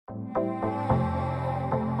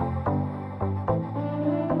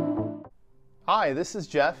Hi, this is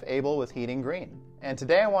Jeff Abel with Heating Green, and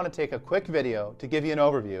today I want to take a quick video to give you an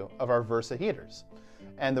overview of our Versa heaters.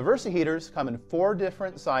 And the Versa heaters come in 4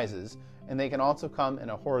 different sizes, and they can also come in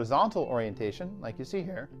a horizontal orientation, like you see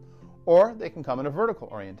here, or they can come in a vertical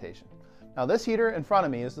orientation. Now this heater in front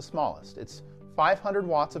of me is the smallest. It's 500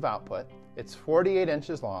 watts of output, it's 48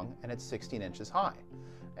 inches long, and it's 16 inches high.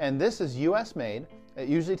 And this is US made. It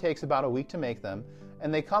usually takes about a week to make them,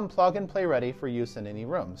 and they come plug and play ready for use in any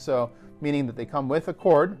room. So, meaning that they come with a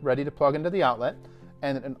cord ready to plug into the outlet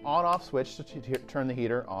and an on-off switch to turn the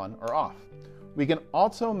heater on or off. We can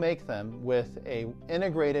also make them with an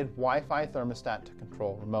integrated Wi-Fi thermostat to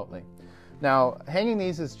control remotely. Now, hanging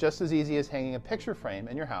these is just as easy as hanging a picture frame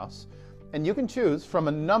in your house, and you can choose from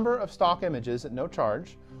a number of stock images at no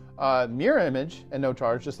charge, mirror image at no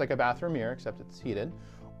charge, just like a bathroom mirror, except it's heated,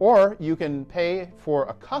 or you can pay for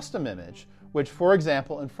a custom image, which, for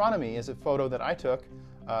example, in front of me is a photo that I took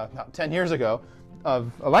about 10 years ago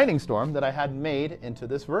of a lightning storm that I had made into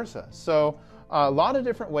this Versa. So a lot of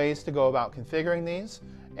different ways to go about configuring these,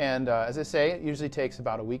 and as I say, it usually takes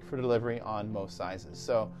about a week for delivery on most sizes.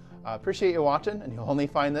 So appreciate you watching, and you'll only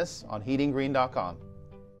find this on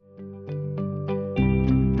heatinggreen.com.